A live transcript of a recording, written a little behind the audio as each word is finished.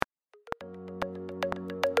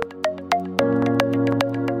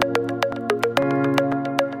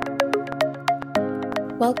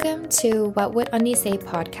Welcome to What Would Unnie Say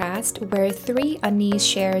podcast, where three Unnies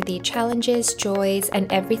share the challenges, joys,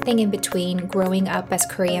 and everything in between growing up as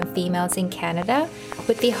Korean females in Canada,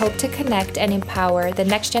 with the hope to connect and empower the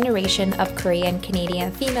next generation of Korean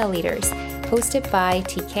Canadian female leaders. Hosted by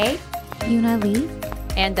TK, Yuna Lee,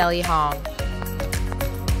 and Deli Hong.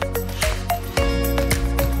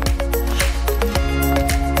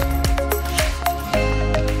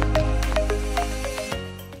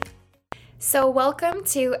 So welcome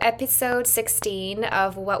to episode 16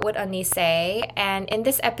 of What Would Unnie Say, and in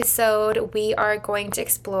this episode we are going to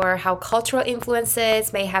explore how cultural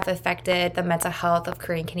influences may have affected the mental health of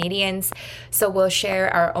Korean Canadians. So we'll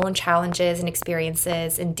share our own challenges and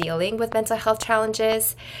experiences in dealing with mental health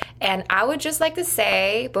challenges. And I would just like to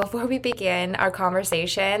say before we begin our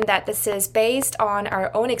conversation that this is based on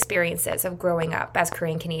our own experiences of growing up as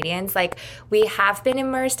Korean Canadians. Like, we have been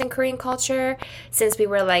immersed in Korean culture since we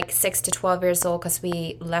were like 6 to 12 years old because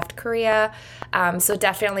we left Korea. So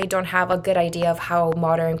definitely don't have a good idea of how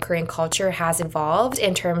modern Korean culture has evolved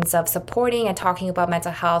in terms of supporting and talking about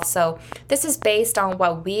mental health. So this is based on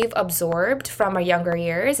what we've absorbed from our younger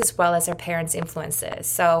years as well as our parents' influences.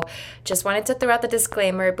 So just wanted to throw out the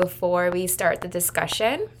disclaimer before we start the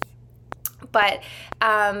discussion. But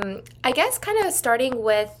I guess kind of starting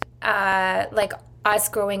with us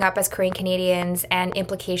growing up as Korean Canadians and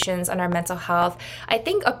implications on our mental health, I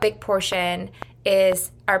think a big portion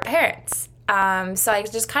is our parents. So I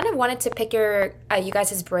just kind of wanted to pick you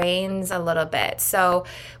guys' brains a little bit. So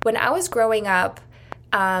when I was growing up,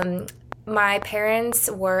 my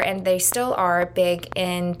parents were, and they still are, big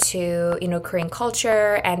into, Korean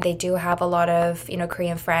culture, and they do have a lot of,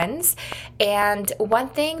 Korean friends. And one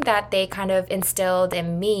thing that they kind of instilled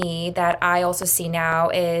in me that I also see now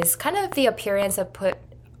is kind of the appearance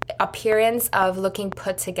of looking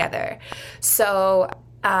put together. So,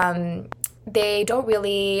 they don't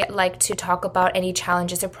really like to talk about any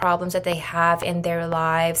challenges or problems that they have in their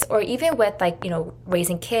lives, or even with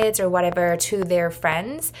raising kids or whatever, to their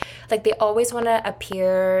friends. Like, they always want to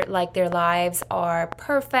appear like their lives are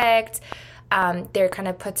perfect. They're kind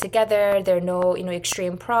of put together. There are no,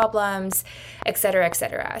 extreme problems, etc.,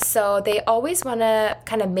 etc. So they always want to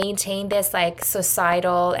kind of maintain this like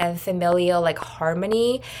societal and familial like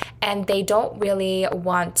harmony, and they don't really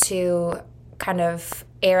want to kind of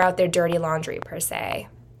air out their dirty laundry per se.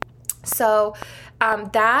 So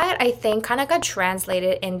that, I think, kind of got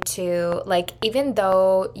translated into, like, even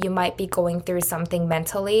though you might be going through something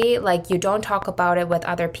mentally, like, you don't talk about it with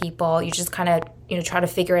other people. You just kind of, try to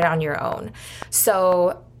figure it out on your own.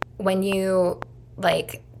 So when you,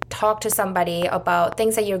 like, talk to somebody about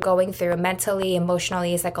things that you're going through mentally,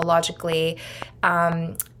 emotionally, psychologically,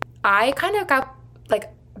 I kind of got,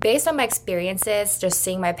 like, based on my experiences, just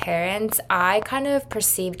seeing my parents, I kind of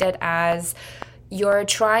perceived it as you're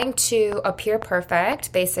trying to appear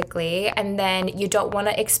perfect, basically, and then you don't want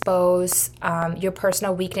to expose your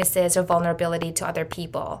personal weaknesses or vulnerability to other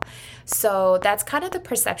people. So that's kind of the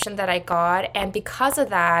perception that I got, and because of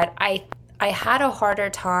that, I had a harder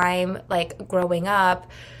time, like, growing up,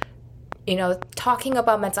 talking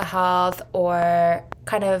about mental health, or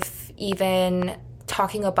kind of even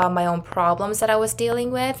talking about my own problems that I was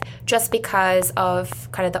dealing with, just because of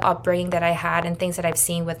kind of the upbringing that I had and things that I've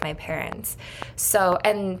seen with my parents. So,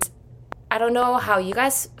 and I don't know how you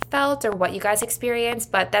guys felt or what you guys experienced,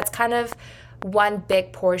 but that's kind of one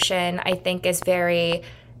big portion I think is very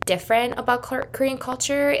different about Korean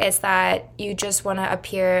culture, is that you just want to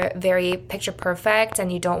appear very picture perfect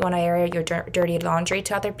and you don't want to air your dirty laundry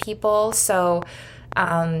to other people. So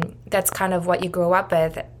that's kind of what you grow up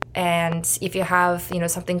with. And if you have,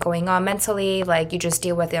 something going on mentally, like, you just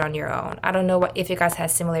deal with it on your own. I don't know if you guys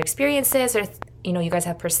had similar experiences, or, you guys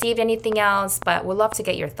have perceived anything else, but we'd love to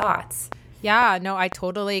get your thoughts. Yeah, no, I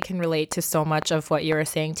totally can relate to so much of what you were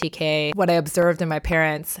saying, TK. What I observed in my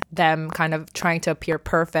parents, them kind of trying to appear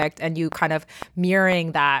perfect, and you kind of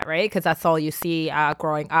mirroring that, right? Because that's all you see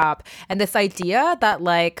growing up. And this idea that,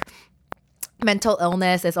 like, mental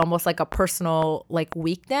illness is almost like a personal, like,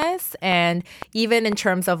 weakness, and even in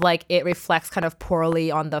terms of, like, it reflects kind of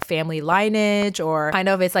poorly on the family lineage, or kind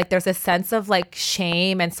of, it's like there's a sense of, like,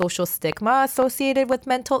 shame and social stigma associated with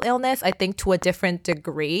mental illness, I think, to a different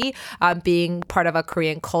degree, being part of a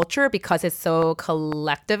Korean culture, because it's so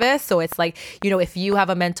collectivist. So it's like, if you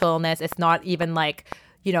have a mental illness, it's not even like,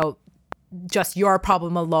 just your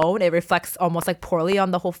problem alone. It reflects almost like poorly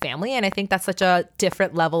on the whole family. And I think that's such a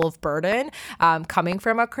different level of burden coming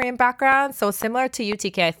from a Korean background. So similar to you,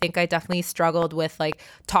 TK, I think I definitely struggled with like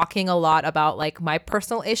talking a lot about like my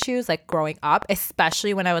personal issues, like growing up,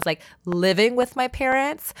 especially when I was like living with my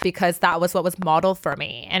parents, because that was what was modeled for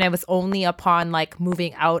me. And it was only upon like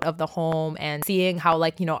moving out of the home and seeing how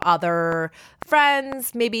like, other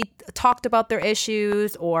friends maybe talked about their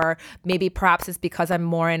issues, or maybe perhaps it's because I'm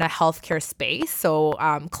more in a healthcare space. So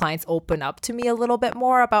clients open up to me a little bit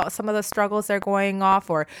more about some of the struggles they're going off,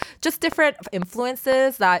 or just different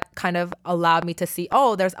influences that kind of allowed me to see,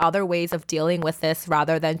 oh, there's other ways of dealing with this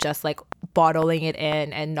rather than just like bottling it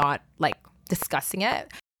in and not like discussing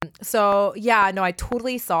it. So yeah, no, I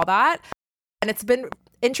totally saw that. And it's been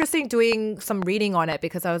interesting doing some reading on it,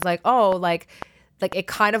 because I was like, oh, like it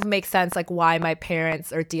kind of makes sense like why my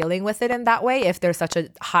parents are dealing with it in that way, if there's such a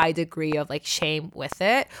high degree of like shame with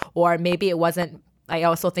it. Or maybe it wasn't, I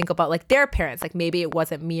also think about like their parents, like maybe it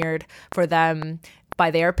wasn't mirrored for them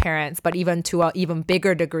by their parents, but even to an even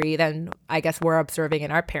bigger degree than I guess we're observing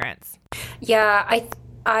in our parents. Yeah,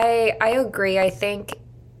 I agree. I think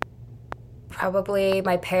probably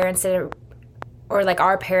my parents didn't, or like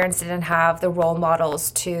our parents didn't have the role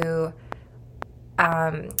models to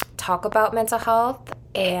talk about mental health,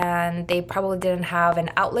 and they probably didn't have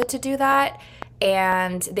an outlet to do that,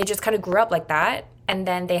 and they just kind of grew up like that, and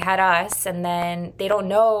then they had us, and then they don't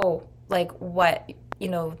know like what,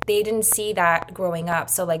 they didn't see that growing up,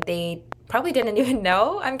 so like they probably didn't even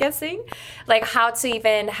know, I'm guessing, like how to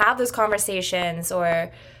even have those conversations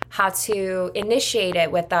or how to initiate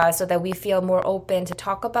it with us so that we feel more open to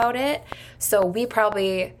talk about it. So we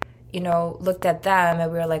probably looked at them and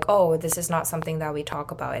we were like, oh, this is not something that we talk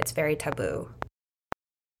about. It's very taboo.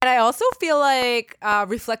 And I also feel like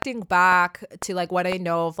reflecting back to like what I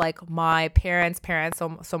know of like my parents,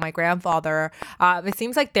 so my grandfather, it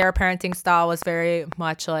seems like their parenting style was very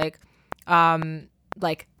much like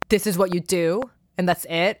this is what you do and that's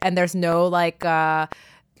it. And there's no like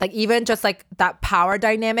even just like that power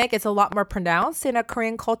dynamic is a lot more pronounced in a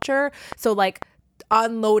Korean culture. So like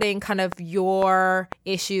unloading kind of your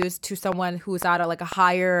issues to someone who's at a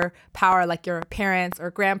higher power, like your parents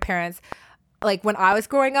or grandparents, like when I was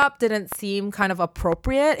growing up, didn't seem kind of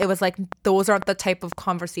appropriate. It was like those aren't the type of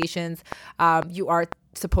conversations you are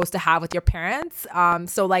supposed to have with your parents.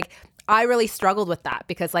 So like I really struggled with that,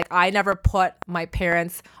 because like I never put my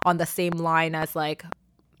parents on the same line as like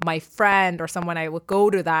my friend or someone I would go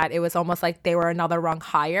to that. It was almost like they were another rung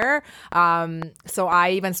higher. So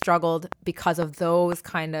I even struggled because of those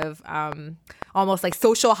kind of almost like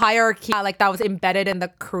social hierarchy, like that was embedded in the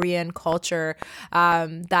Korean culture,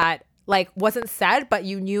 that like wasn't said, but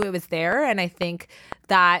you knew it was there. And I think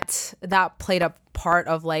that played a part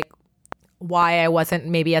of like why I wasn't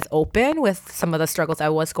maybe as open with some of the struggles I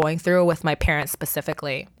was going through with my parents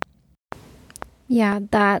specifically. Yeah,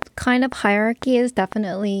 that kind of hierarchy is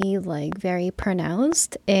definitely like very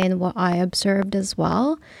pronounced in what I observed as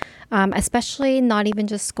well. Especially not even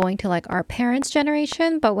just going to like our parents'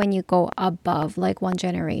 generation, but when you go above like one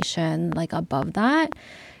generation, like above that.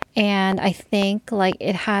 And I think like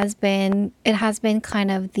it has been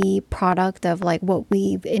kind of the product of like what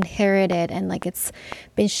we've inherited, and like it's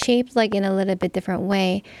been shaped like in a little bit different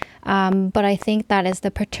way. But I think that is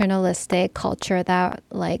the paternalistic culture that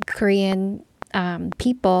like Korean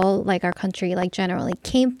people, like our country, like generally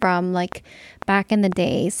came from like back in the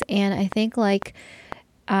days. And I think like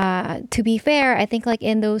to be fair, I think like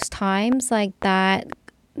in those times like that,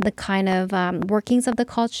 the kind of workings of the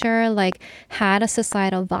culture like had a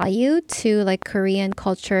societal value to like Korean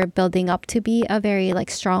culture building up to be a very like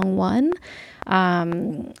strong one.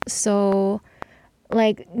 So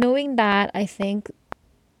like knowing that, I think,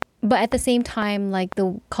 but at the same time, like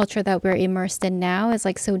the culture that we're immersed in now is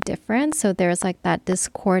like so different. So there's like that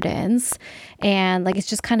discordance, and like it's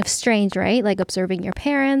just kind of strange, right? Like observing your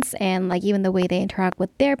parents and like even the way they interact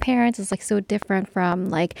with their parents is like so different from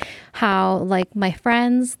like how like my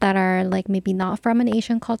friends that are like maybe not from an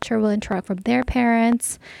Asian culture will interact with their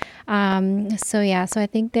parents. So I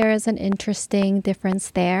think there is an interesting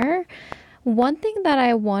difference there. One thing that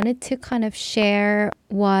I wanted to kind of share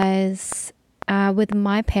was with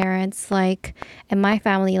my parents, like, and my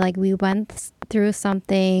family, like, we went through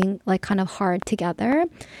something like kind of hard together.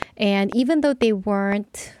 And even though they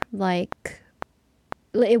weren't like,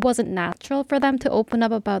 it wasn't natural for them to open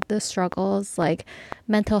up about the struggles, like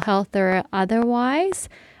mental health or otherwise,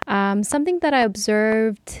 something that I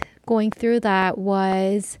observed going through that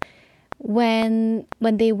was when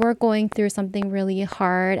they were going through something really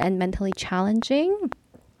hard and mentally challenging,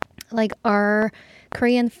 like our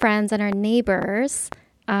Korean friends and our neighbors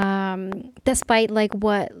despite like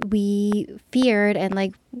what we feared, and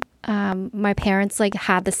like my parents like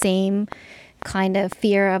had the same kind of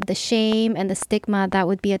fear of the shame and the stigma that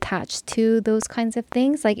would be attached to those kinds of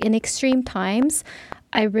things. Like in extreme times,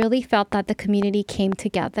 I really felt that the community came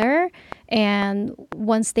together, and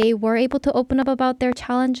once they were able to open up about their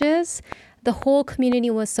challenges, the whole community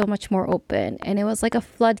was so much more open, and it was like a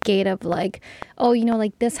floodgate of like, oh, you know,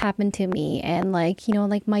 like this happened to me, and like, you know,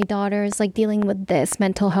 like my daughter's like dealing with this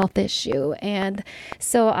mental health issue. And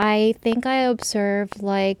so I think I observed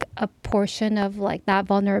like a portion of like that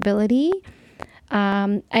vulnerability.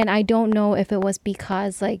 And I don't know if it was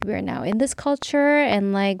because like we're now in this culture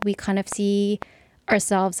and like we kind of see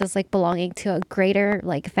ourselves as like belonging to a greater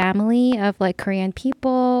like family of like Korean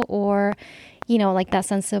people, or you know, like that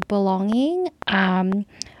sense of belonging.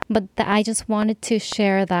 I just wanted to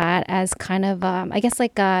share that as kind of I guess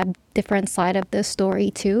like a different side of the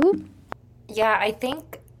story too. Yeah, I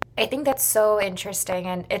think that's so interesting,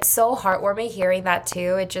 and it's so heartwarming hearing that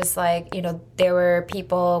too. It just like, you know, there were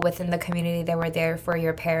people within the community that were there for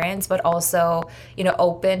your parents, but also, you know,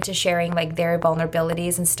 open to sharing like their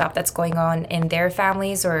vulnerabilities and stuff that's going on in their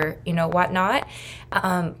families or, you know, whatnot.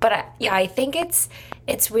 Yeah, I think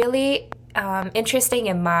it's really interesting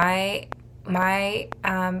in my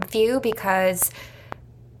view, because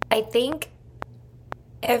I think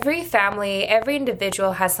every family, every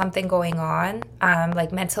individual has something going on,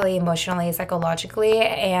 like mentally, emotionally, psychologically,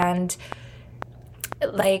 and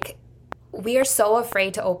like we are so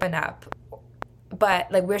afraid to open up,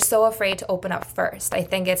 but like we're so afraid to open up first. I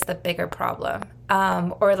think it's the bigger problem,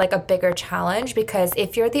 or like a bigger challenge, because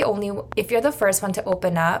if you're the first one to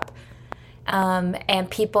open up, and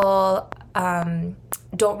people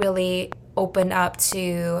don't really open up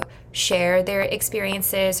to share their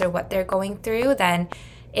experiences or what they're going through, then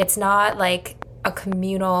it's not like a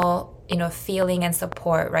communal, you know, feeling and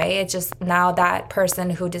support, right? It's just now that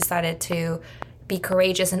person who decided to be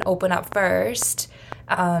courageous and open up first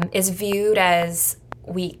is viewed as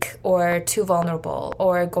weak or too vulnerable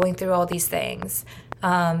or going through all these things.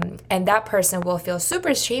 And that person will feel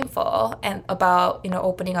super shameful and about, you know,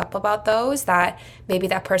 opening up about those, that maybe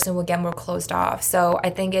that person will get more closed off. So I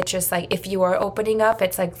think it's just like, if you are opening up,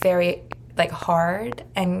 it's like very like hard,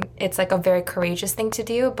 and it's like a very courageous thing to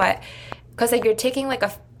do, but because like you're taking like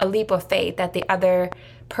a leap of faith that the other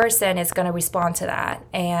person is going to respond to that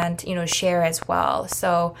and, you know, share as well.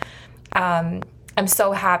 So I'm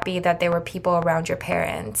so happy that there were people around your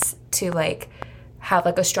parents to like have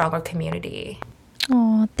like a stronger community.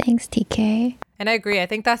 Oh, thanks, TK. And I agree. I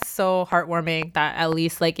think that's so heartwarming that at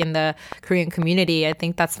least like in the Korean community, I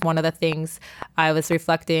think that's one of the things I was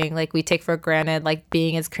reflecting. Like we take for granted, like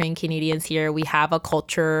being as Korean Canadians here, we have a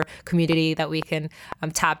culture community that we can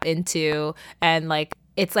tap into, and like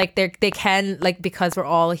it's like they can, like, because we're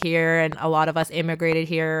all here and a lot of us immigrated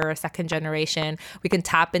here or second generation, we can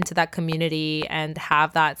tap into that community and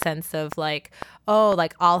have that sense of like, oh,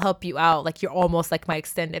 like I'll help you out. Like you're almost like my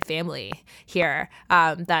extended family here.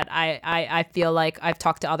 That I feel like I've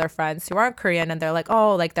talked to other friends who aren't Korean and they're like,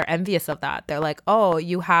 oh, like they're envious of that. They're like, oh,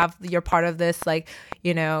 you're part of this, like,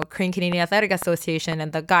 you know, Korean Canadian Athletic Association,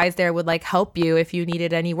 and the guys there would like help you if you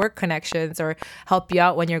needed any work connections or help you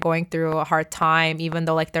out when you're going through a hard time, even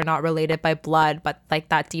though like they're not related by blood, but like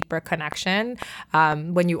that deeper connection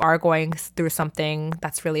when you are going through something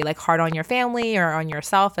that's really like hard on your family or on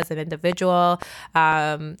yourself as an individual.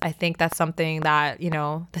 I think that's something that, you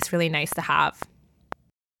know, that's really nice to have.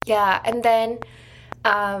 Yeah, and then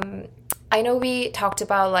I know we talked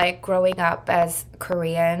about like growing up as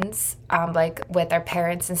Koreans, like with our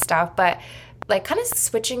parents and stuff, but like kind of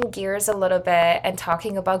switching gears a little bit and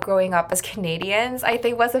talking about growing up as Canadians, I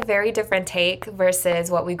think was a very different take versus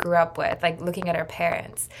what we grew up with, like looking at our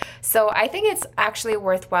parents. So I think it's actually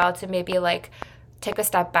worthwhile to maybe like take a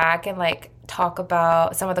step back and like talk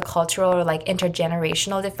about some of the cultural or like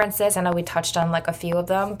intergenerational differences. I know we touched on like a few of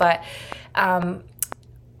them, but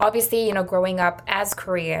obviously, you know, growing up as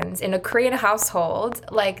Koreans in a Korean household,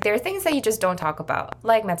 like there are things that you just don't talk about,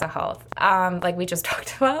 like mental health, like we just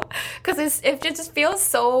talked about, because it just feels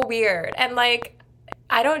so weird. And like,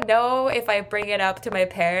 I don't know if I bring it up to my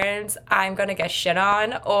parents, I'm going to get shit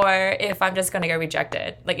on, or if I'm just going to get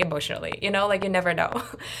rejected, like emotionally, you know, like you never know.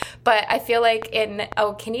 But I feel like in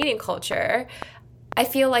a Canadian culture, I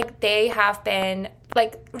feel like they have been,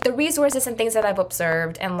 like, the resources and things that I've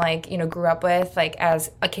observed and, like, you know, grew up with, like,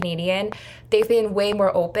 as a Canadian, they've been way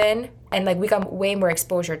more open and, like, we got way more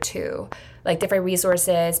exposure to, like, different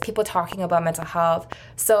resources, people talking about mental health.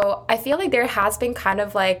 So I feel like there has been kind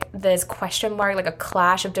of, like, this question mark, like, a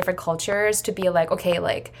clash of different cultures to be like, okay,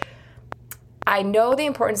 like, I know the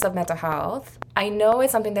importance of mental health. I know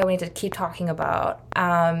it's something that we need to keep talking about,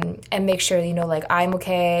 and make sure, like I'm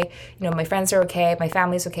okay, my friends are okay, my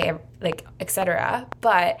family's okay, like, etc.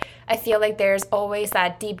 But I feel like there's always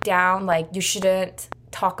that deep down, like, you shouldn't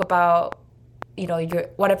talk about, your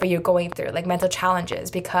whatever you're going through, like mental challenges,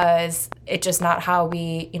 because it's just not how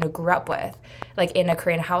we, grew up with, like in a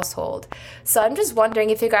Korean household. So I'm just wondering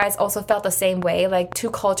if you guys also felt the same way, like two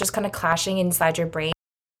cultures kind of clashing inside your brain.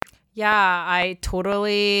 Yeah, I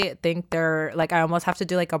totally think they're like, I almost have to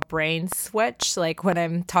do like a brain switch, like when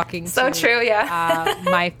I'm talking to true, yeah.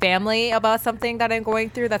 my family about something that I'm going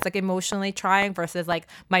through that's like emotionally trying versus like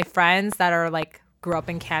my friends that are like grew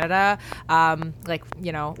up in Canada, like,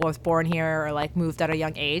 was born here or like moved at a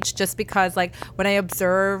young age, just because like when I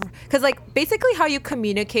observe, because like basically how you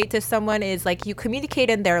communicate to someone is like you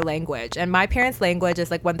communicate in their language. And my parents' language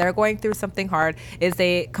is like when they're going through something hard is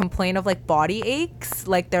they complain of like body aches.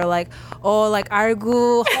 Like they're like, oh, like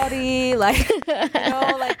argu, hori, like,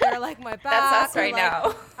 like they're like my back. That's us right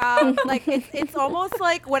now. Like it's almost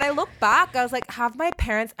like when I look back, I was like, have my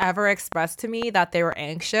parents ever expressed to me that they were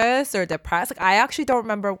anxious or depressed? Like I actually don't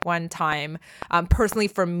remember one time, personally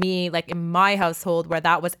for me, like in my household, where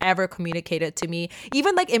that was ever communicated to me.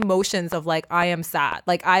 Even like emotions of like, I am sad.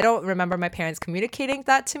 Like I don't remember my parents communicating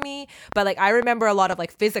that to me, but like I remember a lot of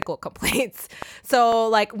like physical complaints. So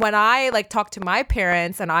like when I like talk to my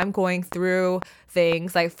parents and I'm going through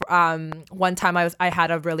things, like one time I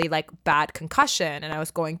had a really like bad concussion and I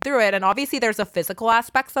was going through it, and obviously there's a physical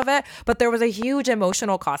aspects of it, but there was a huge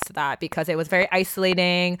emotional cost to that because it was very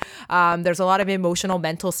isolating. There's a lot of emotional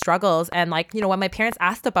mental struggles, and like when my parents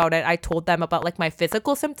asked about it, I told them about like my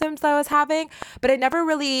physical symptoms that I was having, but it never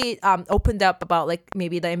really opened up about like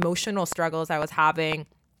maybe the emotional struggles I was having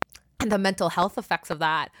and the mental health effects of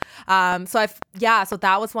that. So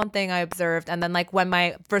that was one thing I observed. And then like when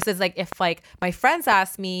versus like if like my friends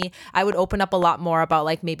asked me, I would open up a lot more about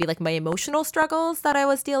like maybe like my emotional struggles that I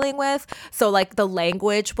was dealing with. So like the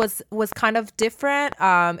language was kind of different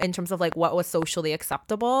in terms of like what was socially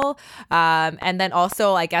acceptable. And then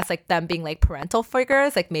also I guess like them being like parental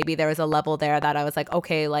figures, like maybe there was a level there that I was like,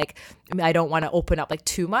 okay, like I don't want to open up like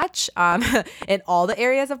too much in all the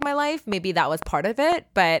areas of my life. Maybe that was part of it.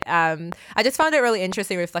 But I just found it really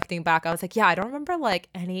interesting reflecting back. I was like, yeah, I don't remember like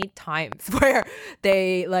any times where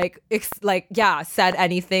they said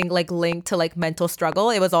anything like linked to like mental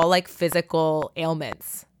struggle. It was all like physical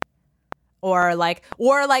ailments. Or a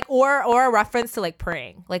reference to like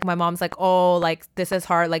praying. Like my mom's like, oh, like this is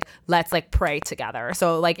hard, like let's like pray together.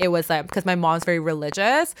 So like it was like, because my mom's very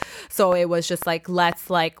religious, so it was just like let's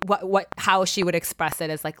like how she would express it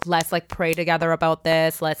is like let's like pray together about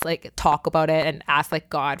this, let's like talk about it and ask like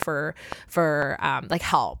God for like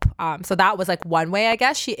help. So that was like one way I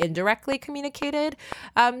guess she indirectly communicated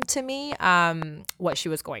to me what she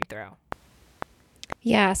was going through.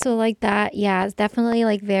 Yeah, so like that, yeah, it's definitely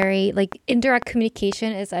like very like indirect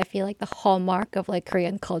communication is, I feel like, the hallmark of like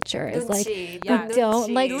Korean culture. Is like we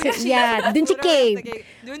don't like to 눈치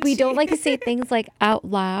게임. We don't like to say things like out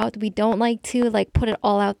loud. We don't like to like put it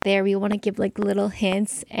all out there. We want to give like little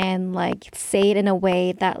hints and like say it in a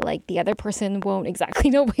way that like the other person won't exactly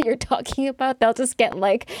know what you're talking about. They'll just get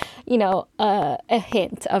like, a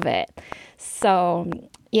hint of it. So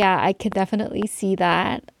yeah, I could definitely see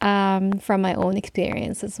that from my own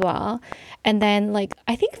experience as well. And then, like,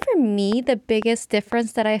 I think for me, the biggest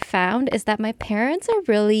difference that I found is that my parents are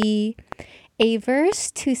really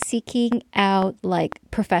averse to seeking out, like,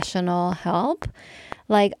 professional help.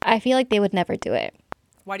 Like, I feel like they would never do it.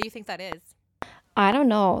 Why do you think that is? I don't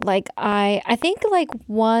know. Like, I think, like,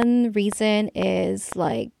 one reason is,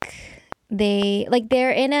 like, they're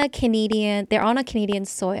on a Canadian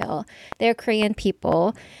soil. They're Korean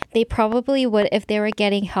people. They probably would, if they were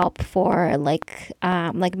getting help for like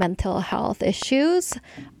mental health issues,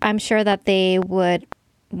 I'm sure that they would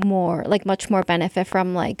much more benefit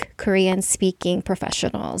from like Korean speaking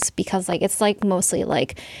professionals, because like it's like mostly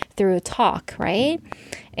like through talk, right?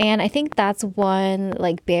 And I think that's one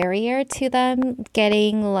like barrier to them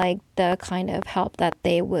getting like the kind of help that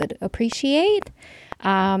they would appreciate.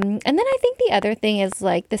 And then I think the other thing is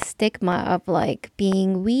like the stigma of like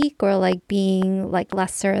being weak or like being like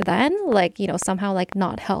lesser than, like, somehow like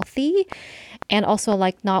not healthy, and also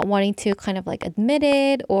like not wanting to kind of like admit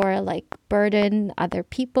it or like burden other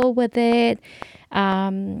people with it.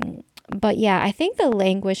 But yeah, I think the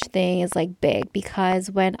language thing is like big, because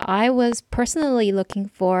when I was personally looking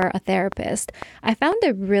for a therapist, I found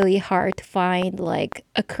it really hard to find like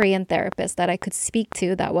a Korean therapist that I could speak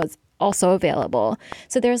to that was also available.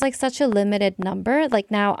 So there's like such a limited number. Like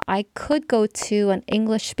now I could go to an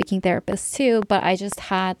English speaking therapist too, but I just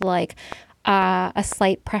had like a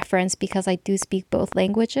slight preference because I do speak both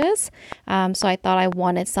languages. So I thought I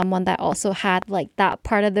wanted someone that also had like that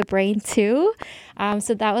part of the brain too.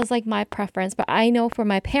 So that was like my preference. But I know for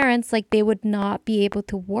my parents, like they would not be able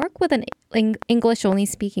to work with an English only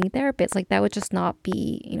speaking therapist. Like that would just not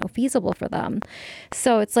be, feasible for them.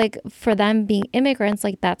 So it's like for them being immigrants,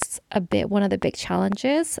 like that's a bit one of the big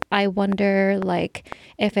challenges. I wonder like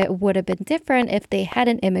if it would have been different if they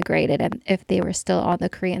hadn't immigrated and if they were still on the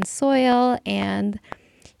Korean soil, and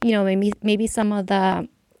maybe some of the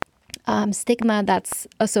stigma that's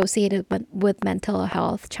associated with mental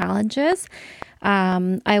health challenges.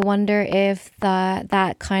 I wonder if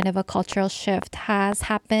that kind of a cultural shift has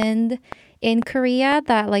happened in Korea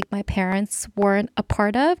that like my parents weren't a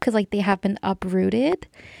part of because like they have been uprooted.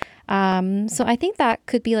 So I think that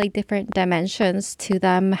could be like different dimensions to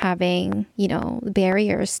them having,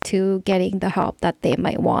 barriers to getting the help that they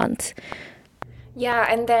might want. Yeah,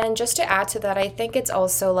 and then just to add to that, I think it's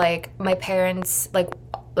also like my parents,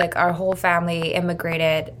 like our whole family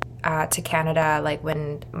immigrated to Canada, like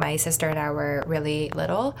when my sister and I were really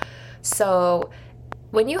little. So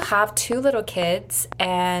when you have two little kids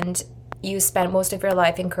and you spent most of your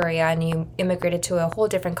life in Korea and you immigrated to a whole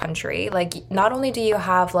different country, like not only do you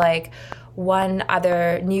have like one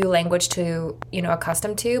other new language to,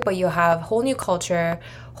 accustom to, but you have whole new culture,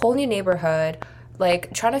 whole new neighborhood,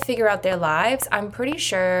 like trying to figure out their lives. I'm pretty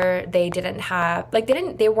sure they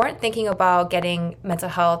weren't thinking about getting mental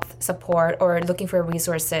health support or looking for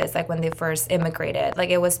resources like when they first immigrated.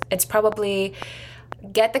 Like it's probably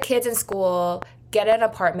get the kids in school, get an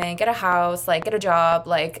apartment, get a house, like get a job.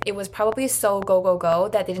 Like it was probably so go, go, go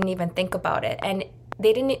that they didn't even think about it. And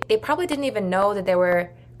they probably didn't even know that they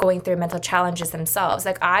were going through mental challenges themselves.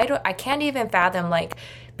 Like I can't even fathom like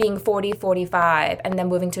being 40, 45 and then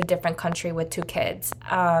moving to a different country with two kids.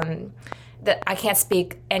 That I can't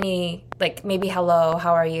speak any, like maybe hello,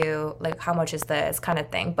 how are you, like how much is this kind of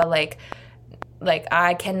thing. But like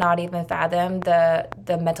I cannot even fathom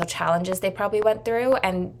the mental challenges they probably went through,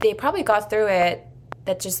 and they probably got through it.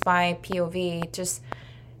 That's just my POV, just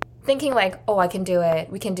thinking like, oh, I can do it,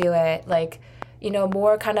 we can do it, like,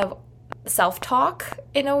 more kind of self-talk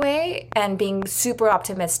in a way, and being super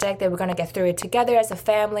optimistic that we're going to get through it together as a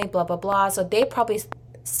family, blah, blah, blah. So they probably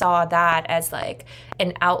saw that as like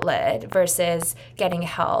an outlet versus getting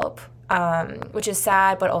help, which is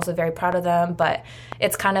sad, but also very proud of them. But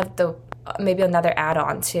it's kind of maybe another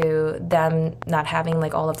add-on to them not having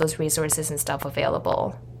like all of those resources and stuff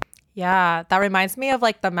available. Yeah, that reminds me of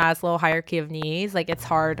like the Maslow hierarchy of needs. Like it's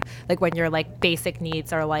hard, like when your like basic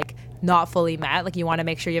needs are like not fully met, like you want to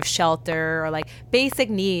make sure you have shelter or like basic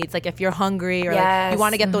needs, like if you're hungry or like, you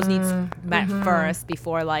want to get those needs met first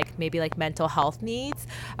before like maybe like mental health needs.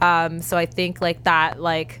 So I think like that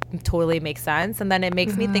like totally makes sense. And then it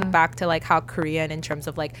makes me think back to like how Korean in terms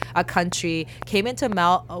of like a country came into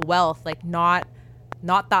wealth like not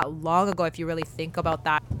that long ago, if you really think about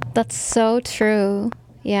that. That's so true.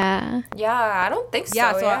 Yeah, I don't think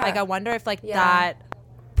so. So like I wonder if like that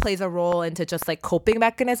plays a role into just like coping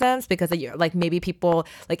mechanisms, because like maybe people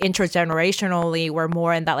like intergenerationally were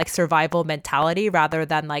more in that like survival mentality rather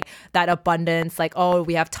than like that abundance, like, oh,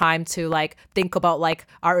 we have time to like think about like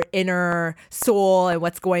our inner soul and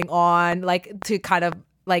what's going on, like to kind of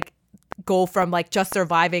like go from like just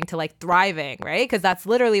surviving to like thriving, right? Because that's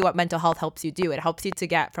literally what mental health helps you do. It helps you to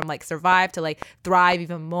get from like survive to like thrive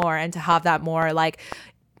even more, and to have that more like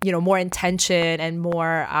more intention and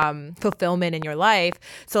more fulfillment in your life.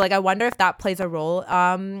 So like I wonder if that plays a role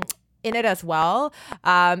in it as well.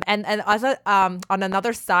 And as on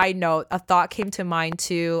another side note, a thought came to mind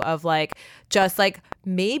too of like just like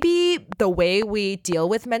maybe the way we deal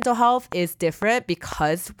with mental health is different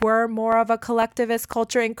because we're more of a collectivist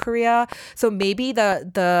culture in Korea. So maybe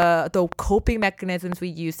the coping mechanisms we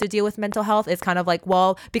use to deal with mental health is kind of like,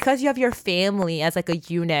 well, because you have your family as like a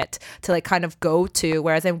unit to like kind of go to,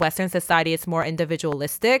 whereas in Western society it's more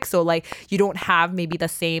individualistic. So like you don't have maybe the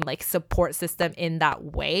same like support system in that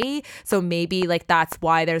way. So maybe like that's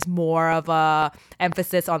why there's more of a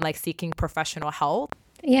emphasis on like seeking professional help.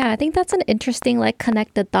 Yeah, I think that's an interesting like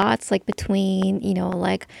connected thoughts like between,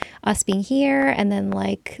 like us being here and then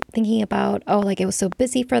like thinking about, oh, like it was so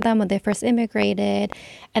busy for them when they first immigrated,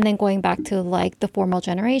 and then going back to like the formal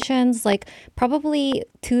generations, like probably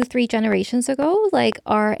 2-3 generations ago, like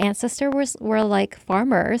our ancestors were like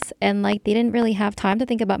farmers, and like they didn't really have time to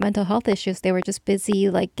think about mental health issues. They were just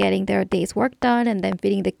busy like getting their day's work done and then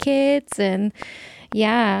feeding the kids and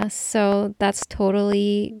Yeah, so that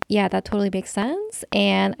totally makes sense.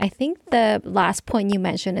 And I think the last point you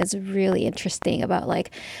mentioned is really interesting about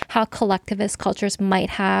like how collectivist cultures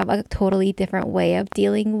might have a totally different way of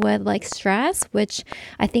dealing with like stress, which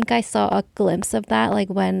I think I saw a glimpse of that like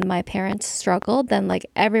when my parents struggled, then like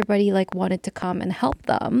everybody like wanted to come and help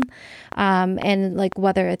them. And like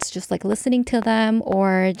whether it's just like listening to them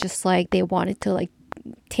or just like they wanted to like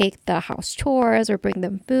take the house chores or bring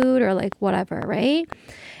them food or like whatever, right?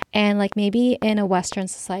 And like maybe in a Western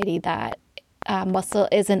society that muscle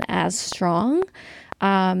isn't as strong.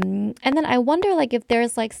 And then I wonder like if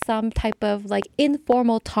there's like some type of like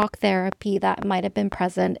informal talk therapy that might have been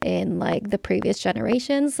present in like the previous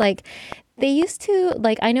generations. Like they used to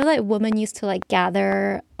like I know that women used to like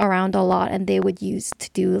gather around a lot and they would use to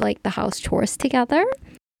do like the house chores together.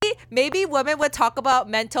 Maybe women would talk about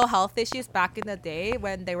mental health issues back in the day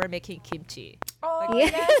when they were making kimchi. Oh, Yeah.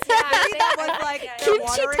 yes, yeah. Maybe that was like their Kimchi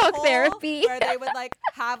watering talk hole, therapy. where they would like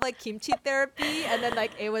have like kimchi therapy, and then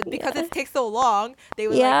like it would because it takes so long, they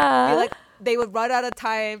would Yeah. like be like they would run out of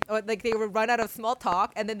time or like they would run out of small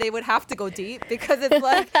talk, and then they would have to go deep because it's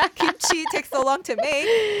like kimchi takes so long to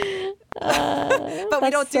make. But we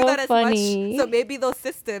That's don't do so that as funny. much. So maybe those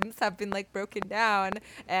systems have been like broken down,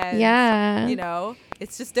 and Yeah. you know,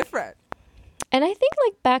 it's just different. And I think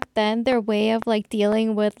like back then their way of like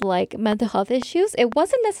dealing with like mental health issues, it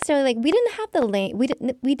wasn't necessarily like we didn't have the lane.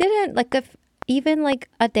 We didn't like if even like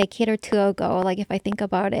a decade or two ago, like if I think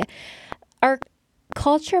about it, our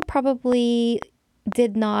culture probably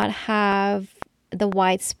did not have the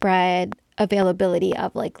widespread availability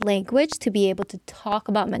of like language to be able to talk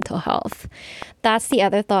about mental health. That's the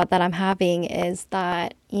other thought that I'm having is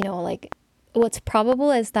that, you know, like what's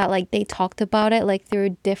probable is that like they talked about it like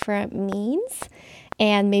through different means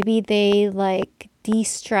and maybe they like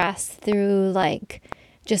de-stress through like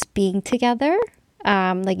just being together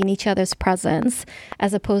like in each other's presence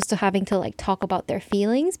as opposed to having to like talk about their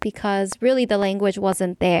feelings because really the language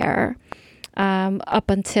wasn't there up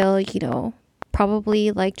until you know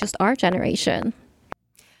probably like just our generation.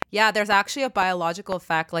 Yeah, there's actually a biological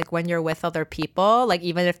effect like when you're with other people, like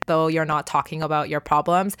even if though you're not talking about your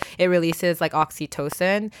problems, it releases like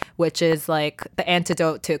oxytocin, which is like the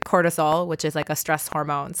antidote to cortisol, which is like a stress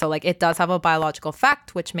hormone. So like it does have a biological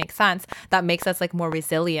effect, which makes sense. That makes us like more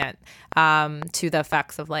resilient to the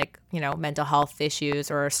effects of like, you know, mental health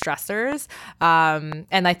issues or stressors.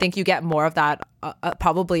 And I think you get more of that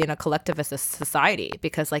probably in a collectivist society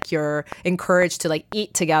because like you're encouraged to like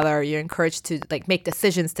eat together, you're encouraged to like make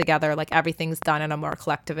decisions together, like everything's done in a more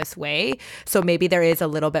collectivist way. So maybe there is a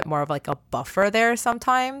little bit more of like a buffer there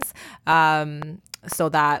sometimes, so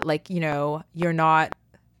that like, you know, you're not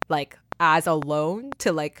like as alone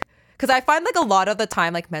to like, because I find like a lot of the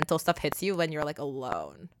time like mental stuff hits you when you're like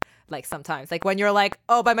alone. Like sometimes like when you're like,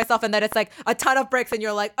 oh, by myself, and then it's like a ton of bricks and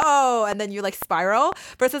you're like, oh, and then you like spiral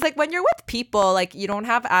versus like when you're with people, like you don't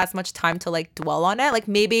have as much time to like dwell on it. Like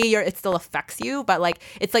maybe it still affects you, but like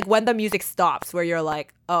it's like when the music stops where you're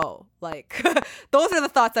like, oh, like those are the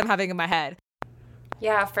thoughts I'm having in my head.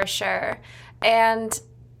 Yeah, for sure. And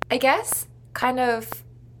I guess kind of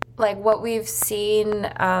like what we've seen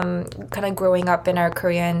kind of growing up in our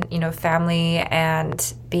Korean, you know, family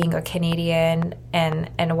and being a Canadian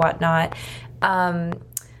and whatnot.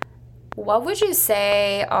 What would you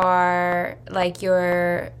say are like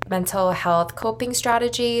your mental health coping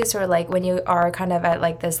strategies or like when you are kind of at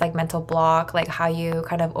like this like mental block, like how you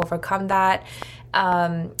kind of overcome that?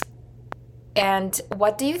 And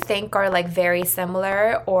what do you think are like very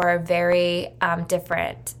similar or very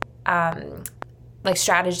different like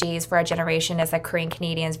strategies for our generation as like Korean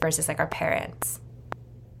Canadians versus like our parents?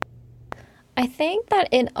 I think that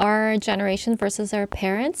in our generation versus our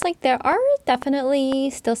parents, like there are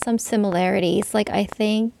definitely still some similarities. Like I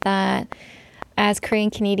think that as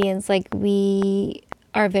Korean Canadians, like we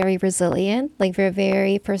are very resilient, like we're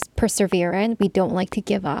very perseverant. We don't like to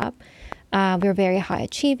give up. We're very high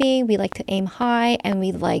achieving. We like to aim high and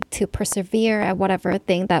we like to persevere at whatever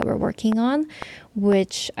thing that we're working on,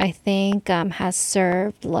 which I think has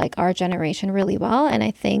served like our generation really well. And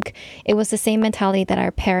I think it was the same mentality that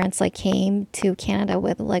our parents like came to Canada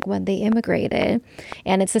with like when they immigrated.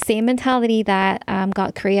 And it's the same mentality that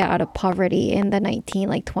got Korea out of poverty in the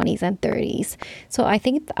 20s and 30s. So I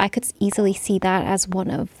think I could easily see that as one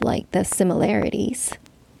of like the similarities.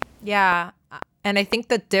 Yeah. And I think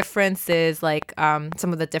the difference is like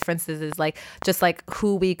some of the differences is like just like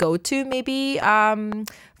who we go to maybe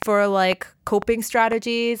for like coping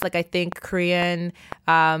strategies, like I think Korean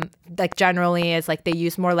like generally is like they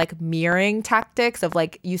use more like mirroring tactics of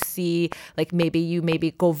like you see like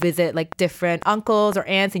maybe go visit like different uncles or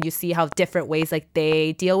aunts and you see how different ways like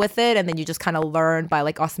they deal with it, and then you just kind of learn by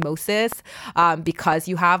like osmosis because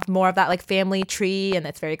you have more of that like family tree and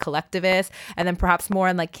it's very collectivist. And then perhaps more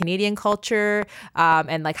in like Canadian culture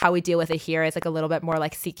and like how we deal with it here is like a little bit more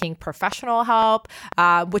like seeking professional help,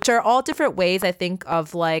 which are all different ways I think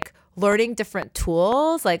of like learning different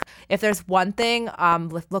tools. Like if there's one thing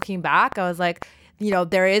looking back, I was like, you know,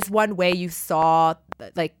 there is one way you saw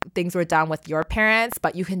like things were done with your parents,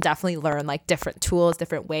 but you can definitely learn like different tools,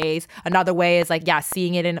 different ways. Another way is like, yeah,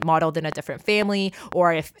 seeing it modeled in a different family,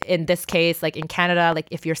 or if in this case, like in Canada, like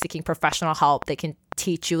if you're seeking professional help, they can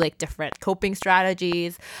teach you like different coping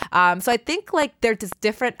strategies. So I think like they're just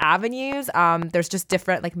different avenues. There's just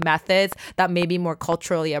different like methods that may be more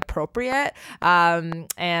culturally appropriate.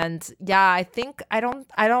 And yeah, I think I don't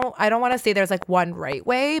want to say there's like one right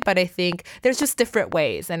way, but I think there's just different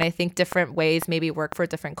ways, and I think different ways maybe work for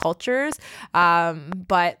different cultures.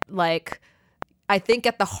 But like I think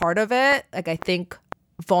at the heart of it, like I think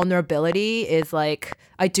vulnerability is like,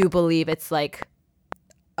 I do believe it's like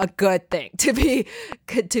a good thing to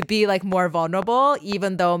be like more vulnerable,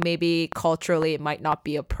 even though maybe culturally it might not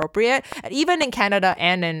be appropriate. And even in Canada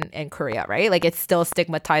and in Korea, right? Like it's still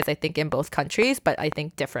stigmatized, I think, in both countries, but I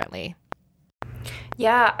think differently.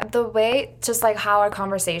 Yeah, the way just like how our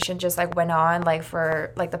conversation just like went on like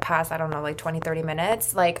for like the past, I don't know, like 20-30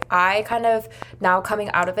 minutes, like I kind of now coming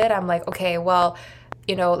out of it, I'm like, okay, well,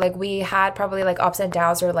 you know, like we had probably like ups and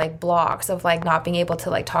downs or like blocks of like not being able to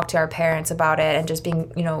like talk to our parents about it, and just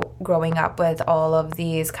being, you know, growing up with all of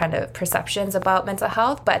these kind of perceptions about mental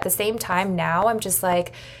health. But at the same time now I'm just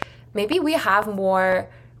like, maybe we have more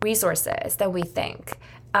resources than we think.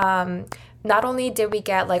 Not only did we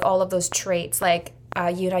get like all of those traits, like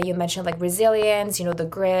you mentioned like resilience, you know, the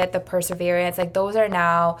grit, the perseverance, like those are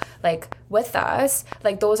now like with us.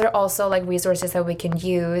 Like those are also like resources that we can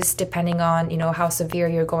use depending on, you know, how severe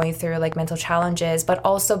you're going through like mental challenges. But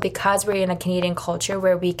also because we're in a Canadian culture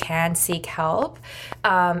where we can seek help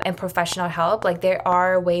and professional help, like there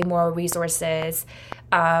are way more resources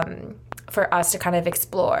for us to kind of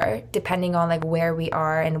explore depending on like where we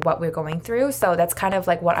are and what we're going through. So that's kind of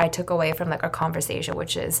like what I took away from like our conversation,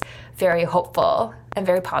 which is very hopeful and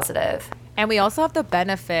very positive. And we also have the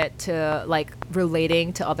benefit to like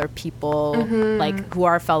relating to other people like who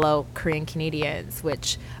are fellow Korean Canadians,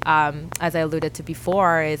 which as I alluded to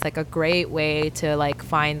before is like a great way to like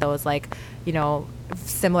find those like, you know,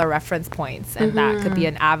 similar reference points, and that could be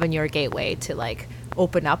an avenue or gateway to like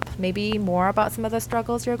open up maybe more about some of the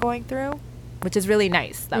struggles you're going through, which is really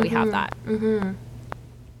nice that we have that.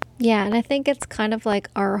 Yeah, and I think it's kind of like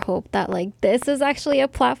our hope that like this is actually a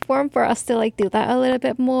platform for us to like do that a little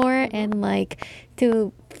bit more, and like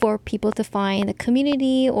for people to find a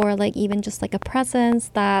community or like even just like a presence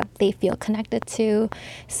that they feel connected to.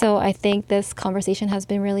 So I think this conversation has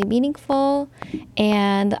been really meaningful,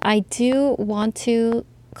 and I do want to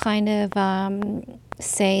kind of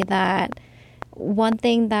say that one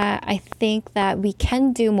thing that I think that we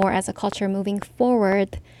can do more as a culture moving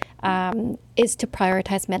forward is to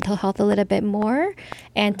prioritize mental health a little bit more,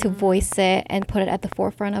 and to voice it and put it at the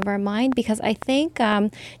forefront of our mind. Because I think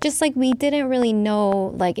just like we didn't really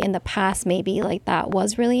know like in the past maybe like that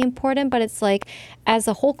was really important, but it's like as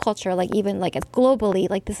a whole culture, like even like as globally,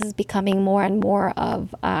 like this is becoming more and more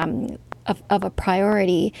of a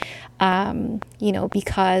priority, you know,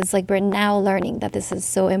 because like we're now learning that this is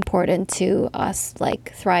so important to us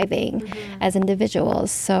like thriving as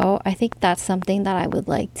individuals. So I think that's something that I would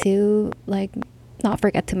like to like not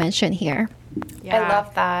forget to mention here. Yeah. I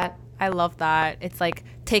love that. I love that. It's like,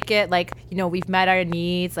 take it like, you know, we've met our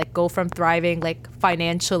needs, like go from thriving like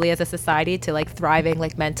financially as a society to like thriving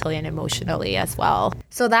like mentally and emotionally as well.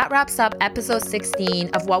 So that wraps up episode 16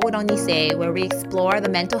 of What Would Oni Say, where we explore the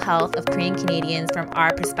mental health of Korean Canadians from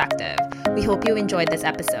our perspective. We hope you enjoyed this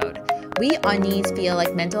episode. We Onis feel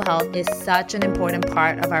like mental health is such an important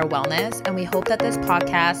part of our wellness, and we hope that this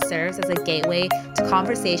podcast serves as a gateway to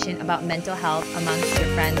conversation about mental health amongst your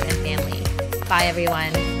friends and family. Bye,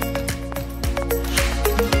 everyone.